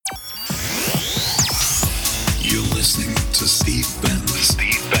listening to Steve Benz.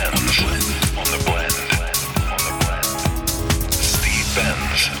 Steve Benz on the blend. Steve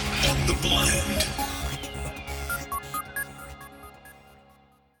Benz On the blend.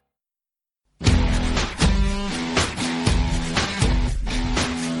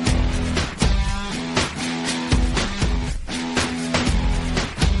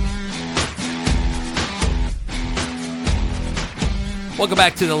 Welcome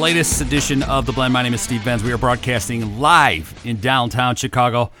back to the latest edition of The Blend. My name is Steve Benz. We are broadcasting live in downtown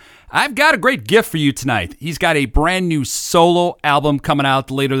Chicago. I've got a great gift for you tonight. He's got a brand new solo album coming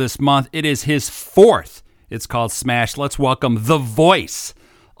out later this month. It is his fourth. It's called Smash. Let's welcome the voice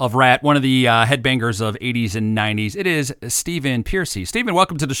of Ratt, one of the headbangers of 80s and 90s. It is Stephen Pearcy. Stephen,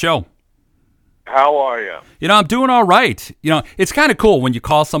 welcome to the show. How are you? You know, I'm doing all right. You know, it's kind of cool when you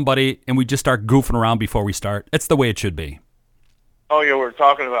call somebody and we just start goofing around before we start. It's the way it should be. Oh, yeah, we're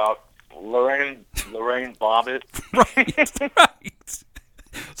talking about Lorraine Bobbitt. Right.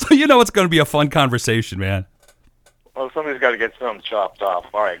 So you know it's going to be a fun conversation, man. Well, somebody's got to get something chopped off.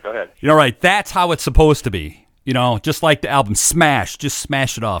 All right, go ahead. You know, right, that's how it's supposed to be. You know, just like the album Smash, just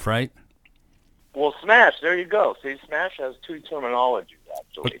smash it off, right? Well, Smash, there you go. See, Smash has two terminologies,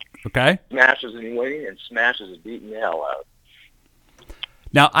 actually. Okay. Smash is in winning, and Smash is beating the hell out.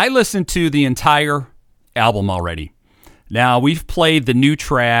 Now, I listened to the entire album already. Now, we've played the new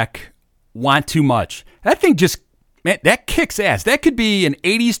track, Want Too Much. That thing just, man, that kicks ass. That could be an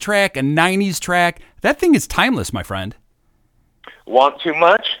 80s track, a 90s track. That thing is timeless, my friend. Want Too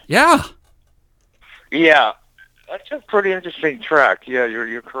Much? Yeah. Yeah. That's a pretty interesting track. Yeah,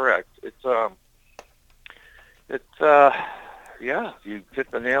 you're correct. Yeah, you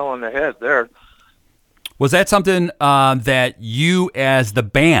hit the nail on the head there. Was that something that you, as the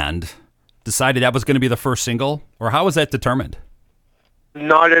band, decided that was going to be the first single, or how was that determined?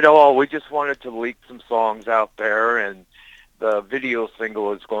 Not at all. We just wanted to leak some songs out there, and the video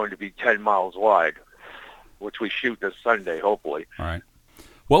single is going to be 10 Miles Wide, which we shoot this Sunday, hopefully. All right.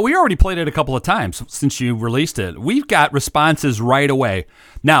 Well, we already played it a couple of times since you released it. We've got responses right away.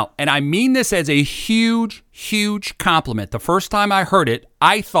 Now, and I mean this as a huge, huge compliment. The first time I heard it,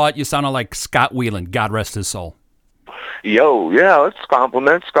 I thought you sounded like Scott Weiland, God rest his soul. Yo, yeah, let's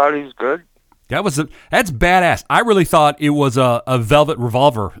compliment. Scotty's good. That's badass. I really thought it was a Velvet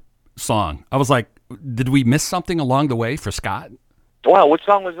Revolver song. I was like, did we miss something along the way for Scott? Wow, what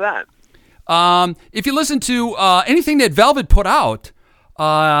song was that? If you listen to anything that Velvet put out,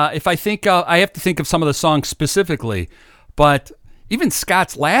 if I think I have to think of some of the songs specifically, but even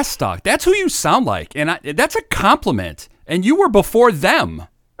Scott's last stock, that's who you sound like, and that's a compliment. And you were before them.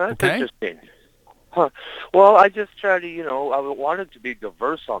 That's okay? Interesting. Huh. Well, I just try to, I wanted to be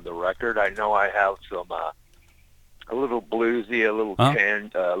diverse on the record. I know I have some, a little bluesy, a little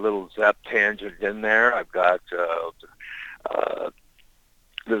Zepp tangent in there. I've got,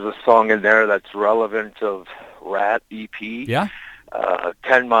 there's a song in there that's relevant of Ratt EP. Yeah.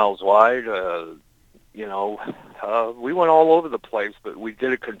 10 Miles Wide, we went all over the place, but we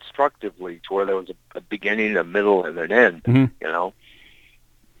did it constructively to where there was a beginning, a middle, and an end,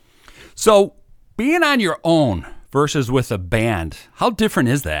 So, being on your own versus with a band, how different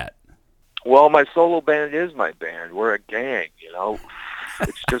is that? Well, my solo band is my band. We're a gang,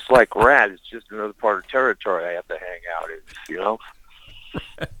 It's just like Ratt. It's just another part of territory I have to hang out in,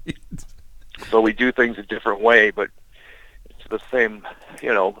 Right. So we do things a different way, but it's the same,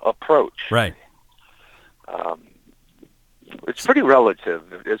 approach. Right. It's pretty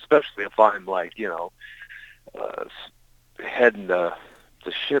relative, especially if I'm like, heading the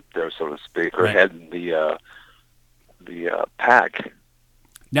ship there, so to speak, or right. heading the pack.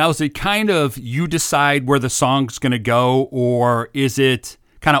 Now, is it kind of you decide where the song's going to go, or is it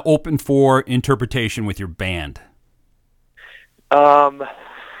kind of open for interpretation with your band? No,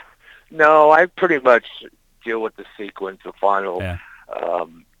 I pretty much deal with the sequence, the final. Yeah.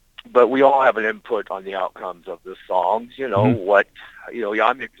 But we all have an input on the outcomes of the songs. I'm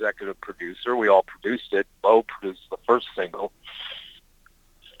the executive producer. We all produced it. Bo produced the first single.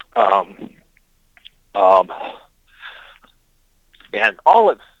 And all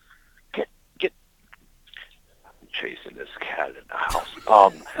of get I'm chasing this cat in the house.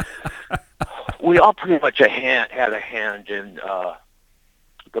 We all pretty much had a hand in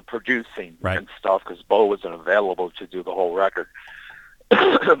the producing right. and stuff because Bo wasn't available to do the whole record.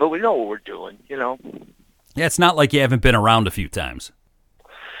 But we know what we're doing, Yeah, it's not like you haven't been around a few times.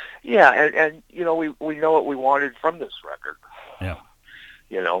 Yeah, and we know what we wanted from this record. Yeah.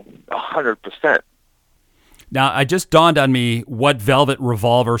 100%. Now, it just dawned on me what Velvet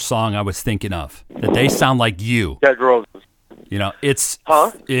Revolver song I was thinking of. That they sound like you. Dead Roses. You know, it's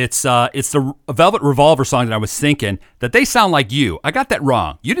Huh? it's the Velvet Revolver song that I was thinking that they sound like you. I got that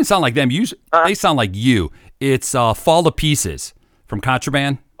wrong. You didn't sound like them. They sound like you. It's Fall to Pieces from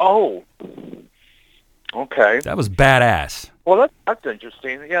Contraband. Oh. Okay. That was badass. Well, that's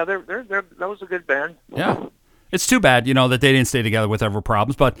interesting. Yeah, that was a good band. Yeah. It's too bad, you know, that they didn't stay together with ever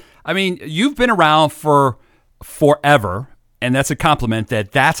problems. But, I mean, you've been around for forever, and that's a compliment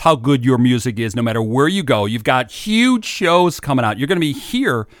that's how good your music is no matter where you go. You've got huge shows coming out. You're going to be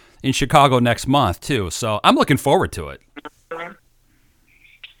here in Chicago next month, too. So I'm looking forward to it.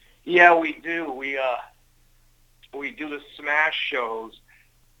 Yeah, we do. We do the Smash shows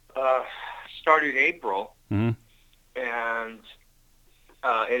starting in April. Mm-hmm. And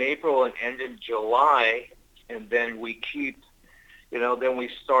in April and end in July, and then we keep, then we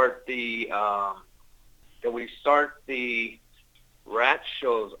start the Ratt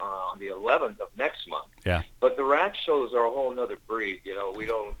shows on the 11th of next month. Yeah. But the Ratt shows are a whole nother breed. We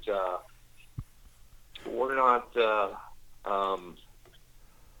don't, we're not,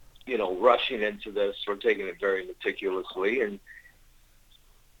 rushing into this. We're taking it very meticulously and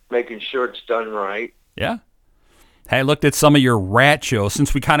making sure it's done right. Yeah. Hey, I looked at some of your Ratt shows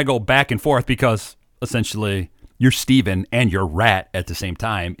since we kind of go back and forth because essentially you're Stephen and you're Ratt at the same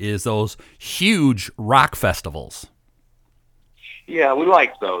time, is those huge rock festivals. Yeah, we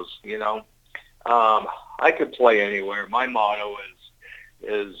like those, I could play anywhere. My motto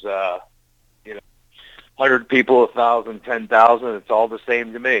is 100 people, 1,000, 10,000, it's all the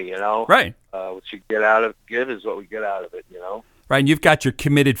same to me, Right. What you get out of it is what we get out of it, Right, and you've got your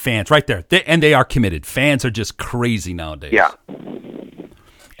committed fans right there. They are committed. Fans are just crazy nowadays. Yeah.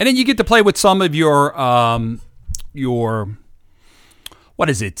 And then you get to play with some of your what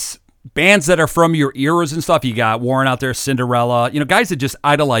is it? Bands that are from your eras and stuff. You got Warren out there, Cinderella, guys that just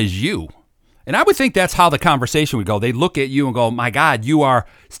idolize you. And I would think that's how the conversation would go. They look at you and go, my God, you are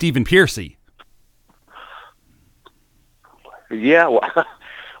Stephen Pearcy. Yeah,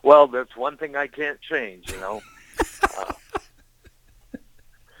 well, that's one thing I can't change,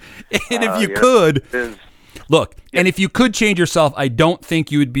 And if you could, look, and if you could change yourself, I don't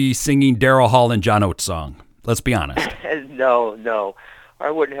think you would be singing Daryl Hall and John Oates' song. Let's be honest. No. I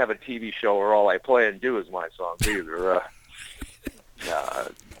wouldn't have a TV show where all I play and do is my songs either.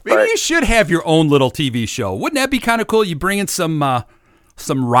 Maybe you should have your own little TV show. Wouldn't that be kind of cool? You bring in some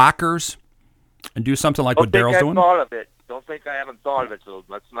rockers and do something like what Daryl's doing? Don't think I haven't thought of it, so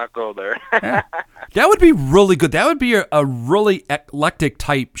let's not go there. Yeah. That would be really good. That would be a really eclectic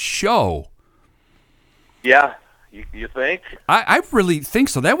type show. Yeah, you think? I really think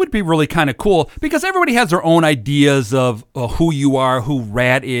so. That would be really kind of cool because everybody has their own ideas of who you are, who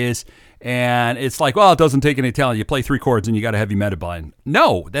Ratt is, and it's like, well, it doesn't take any talent. You play 3 chords and you got a heavy metal band.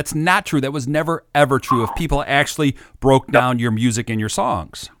 No, that's not true. That was never, ever true if people actually broke down your music and your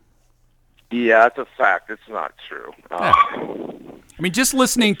songs. Yeah, it's a fact. It's not true. Yeah. I mean, just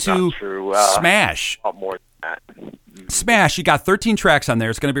listening to Smash. A lot more than that. Smash, you got 13 tracks on there.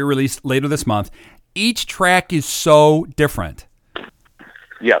 It's going to be released later this month. Each track is so different.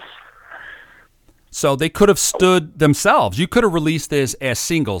 Yes. So they could have stood themselves. You could have released this as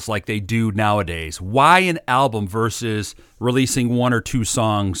singles like they do nowadays. Why an album versus releasing 1 or 2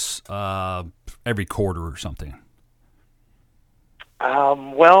 songs every quarter or something?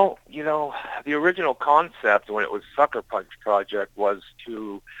 Well, the original concept when it was Sucker Punch Project was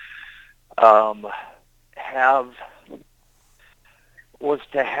to have 4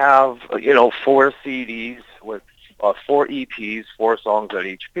 CDs with 4 EPs, 4 songs on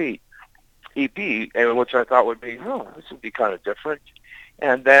each EP, and which I thought would be, this would be kind of different.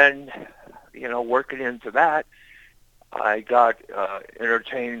 And then, working into that, I got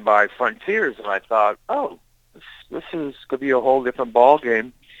entertained by Frontiers, and I thought, this is going to be a whole different ball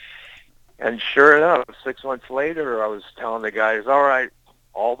game. And sure enough, 6 months later, I was telling the guys, all right,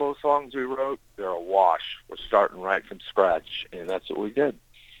 all those songs we wrote, they're a wash. We're starting right from scratch, and that's what we did.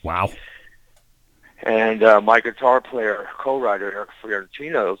 Wow. And my guitar player, co-writer, Eric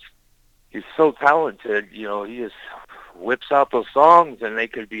Fiorentino, he's so talented, he just whips out those songs, and they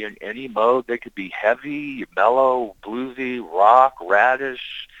could be in any mode. They could be heavy, mellow, bluesy, rock,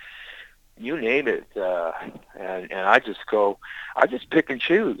 radish, you name it. And I just pick and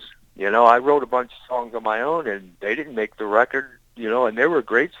choose. I wrote a bunch of songs on my own, and they didn't make the record, and they were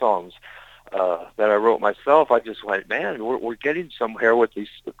great songs that I wrote myself. I just went, man, we're getting somewhere with these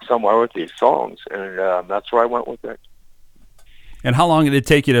songs, and that's where I went with it. And how long did it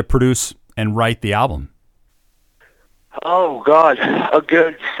take you to produce and write the album? Oh, God, a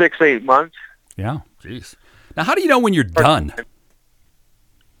good 6-8 months. Yeah, jeez. Now, how do you know when you're done?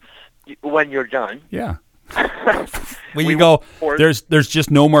 When you're done? Yeah. when you go, there's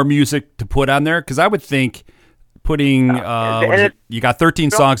just no more music to put on there? Because I would think putting, you got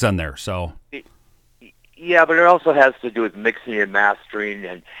 13 songs on there, so. Yeah, but it also has to do with mixing and mastering,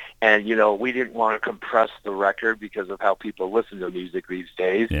 and we didn't want to compress the record because of how people listen to music these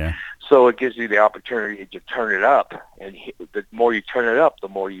days. Yeah. So it gives you the opportunity to turn it up, and the more you turn it up, the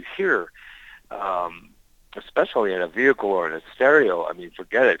more you hear. Especially in a vehicle or in a stereo. I mean,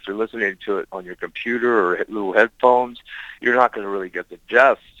 forget it. If you're listening to it on your computer or little headphones, you're not going to really get the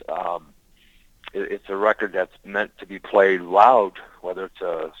gist. It's a record that's meant to be played loud, whether it's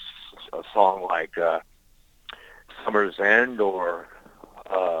a song like Summer's End or,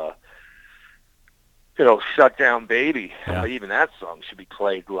 Shut Down Baby. Yeah. Even that song should be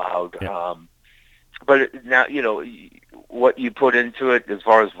played loud. Yeah. But now, what you put into it as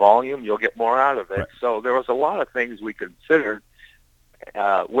far as volume, you'll get more out of it. Right. So there was a lot of things we considered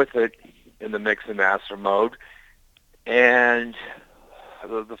with it in the mix and master mode. And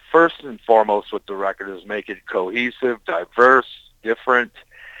the first and foremost with the record is make it cohesive, diverse, different,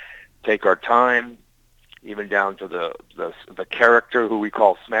 take our time, even down to the character who we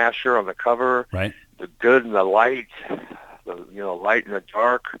call Smasher on the cover, Right. the good and the light, light and the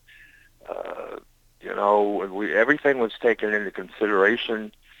dark. Everything was taken into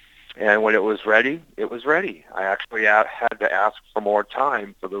consideration, and when it was ready, it was ready. I actually had to ask for more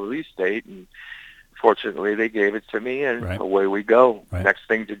time for the release date, and fortunately they gave it to me, and Right. away we go. Right. Next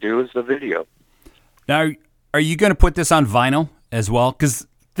thing to do is the video. Now, are you going to put this on vinyl as well? Because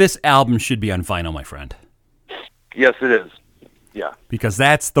this album should be on vinyl, my friend. Yes, it is. Yeah. Because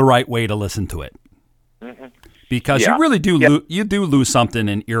that's the right way to listen to it. Mm-hmm. Because Yeah. you really do Yeah. you do lose something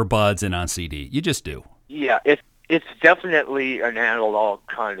in earbuds and on CD. You just do. Yeah, it's definitely an analog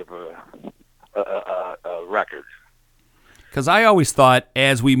kind of a record. Because I always thought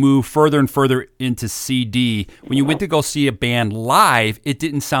as we move further and further into CD, when you went to go see a band live, it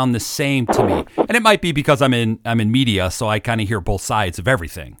didn't sound the same to me. And it might be because I'm in media, so I kind of hear both sides of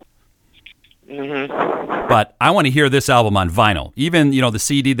everything. Mm-hmm. But I want to hear this album on vinyl. Even, the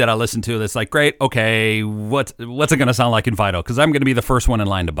CD that I listen to, that's like, great, okay, what's it going to sound like in vinyl? Because I'm going to be the first one in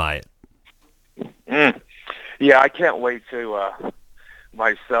line to buy it. Yeah, I can't wait to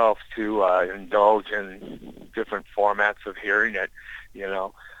myself to indulge in different formats of hearing it,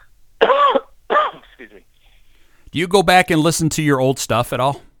 Excuse me. Do you go back and listen to your old stuff at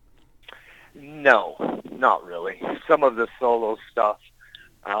all? No, not really. Some of the solo stuff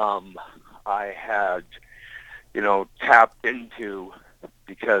I had, tapped into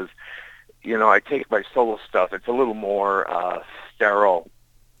because, I take my solo stuff. It's a little more sterile.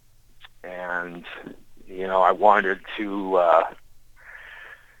 And, I wanted to, I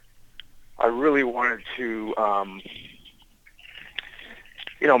really wanted to,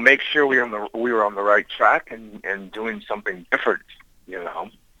 make sure we were on the right track and doing something different,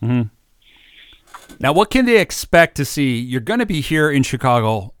 Mm-hmm. Now, what can they expect to see? You're going to be here in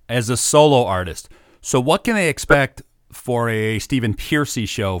Chicago as a solo artist. So what can they expect for a Stephen Pearcy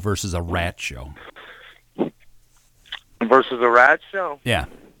show versus a Ratt show? Versus a Ratt show? Yeah.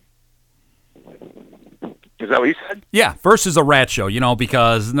 Is that what you said? Yeah, versus a Ratt show,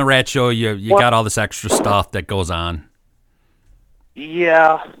 because in the Ratt show, you got all this extra stuff that goes on.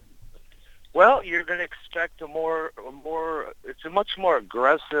 Yeah. Well, you're going to expect it's a much more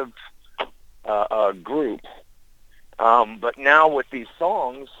aggressive group. But now with these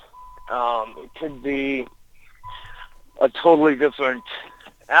songs, it could be a totally different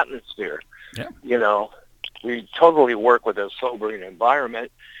atmosphere. Yeah. We totally work with a sobering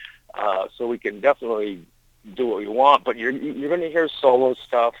environment, so we can definitely do what we want. But you're going to hear solo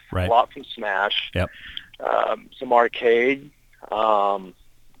stuff, Right. A lot from Smash, Yep. some arcade.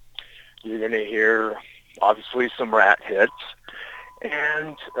 You're going to hear, obviously, some Ratt hits.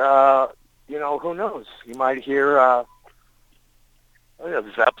 And, who knows? You might hear a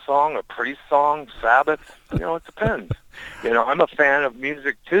Zepp song, a Priest song, Sabbath. It depends. I'm a fan of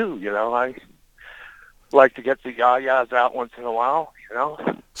music, too. I like to get the yah-yahs out once in a while,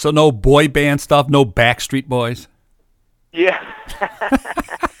 So no boy band stuff, no Backstreet Boys? Yeah.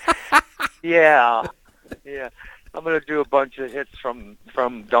 Yeah. I'm going to do a bunch of hits from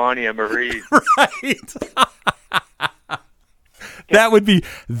Donnie and Marie. Right.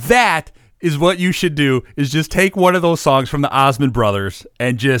 That is what you should do, is just take one of those songs from the Osmond Brothers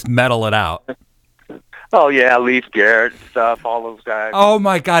and just metal it out. Oh, yeah, Leif Garrett stuff, all those guys. Oh,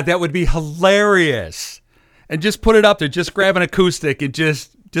 my God, that would be hilarious. And just put it up there, just grab an acoustic and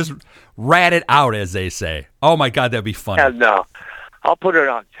just rat it out, as they say. Oh, my God, that'd be funny. Yeah, no. I'll put it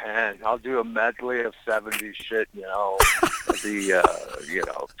on 10. I'll do a medley of 70s shit,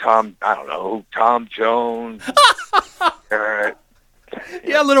 Tom Jones. Right.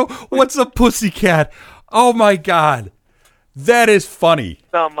 Yeah, little What's Up Pussycat. Oh, my God. That is funny.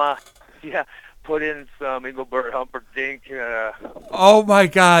 Put in some Engelbert Humperdinck. Oh, my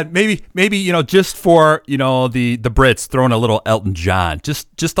God. Maybe just for, the Brits, throwing a little Elton John.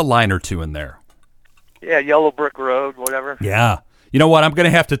 Just a line or two in there. Yeah, Yellow Brick Road, whatever. Yeah. You know what? I'm going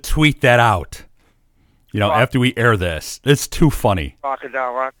to have to tweet that out, after we air this. It's too funny.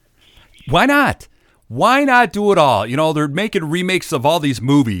 Crocodile Rock. Why not? Why not do it all? They're making remakes of all these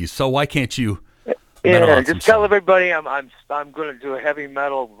movies, so why can't you? Yeah, just tell everybody I'm going to do a heavy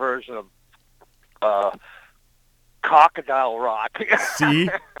metal version of Crocodile Rock. See?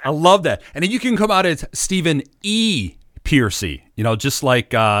 I love that. And then you can come out as Stephen E. Pearcy, just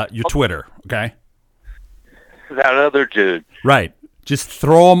like your Twitter, okay? That other dude. Right. Just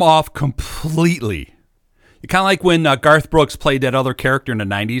throw him off completely. Kind of like when Garth Brooks played that other character in the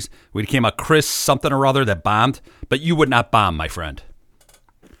 90s. We became a Chris something or other that bombed, but you would not bomb, my friend.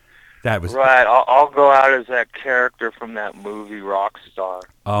 That was right. I'll go out as that character from that movie Rockstar.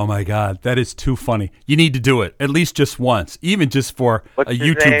 Oh my God, that is too funny. You need to do it at least just once, even just for a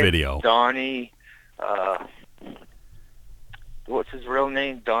YouTube video. Donnie. What's his real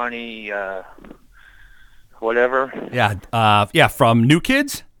name? Donnie. Whatever. Yeah. From New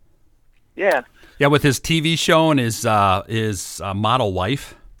Kids. Yeah. Yeah, with his TV show and his model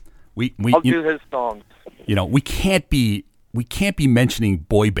wife. I'll do his songs. We can't be mentioning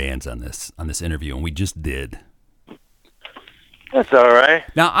boy bands on this interview, and we just did. That's all right.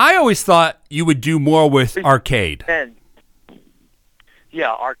 Now, I always thought you would do more with Arcade.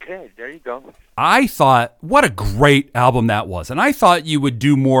 Yeah, Arcade. There you go. I thought, what a great album that was, and I thought you would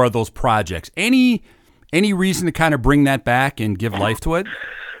do more of those projects. Any reason to kind of bring that back and give life to it?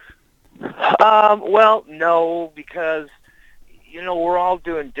 Well, no, because we're all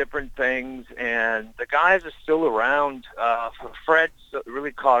doing different things, and the guys are still around. Fred's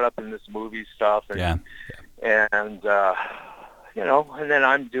really caught up in this movie stuff, and and then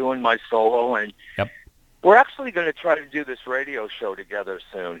I'm doing my solo, and we're actually going to try to do this radio show together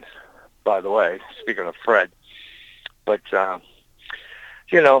soon. By the way, speaking of Fred, but but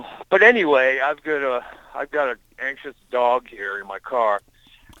anyway, I've got an anxious dog here in my car.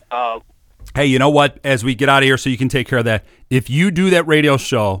 Hey, you know what? As we get out of here so you can take care of that, if you do that radio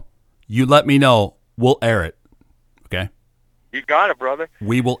show, you let me know. We'll air it. Okay? You got it, brother.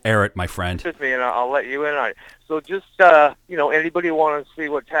 We will air it, my friend. Just me, and I'll let you in on it. So just, anybody want to see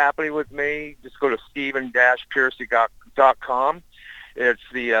what's happening with me, just go to Stephen-Pearcy.com. It's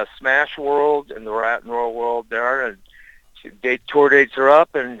the Smash world and the Ratt and Roll world there, and tour dates are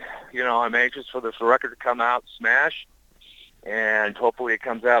up, and, I'm anxious for this record to come out, Smash. And hopefully it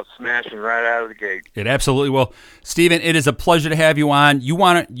comes out smashing right out of the gate. It absolutely will. Stephen, it is a pleasure to have you on. You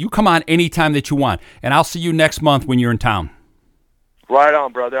come on anytime that you want. And I'll see you next month when you're in town. Right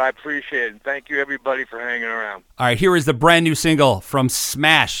on, brother. I appreciate it. And thank you, everybody, for hanging around. All right, here is the brand new single from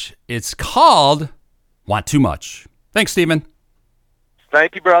Smash. It's called Want Too Much. Thanks, Stephen.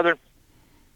 Thank you, brother.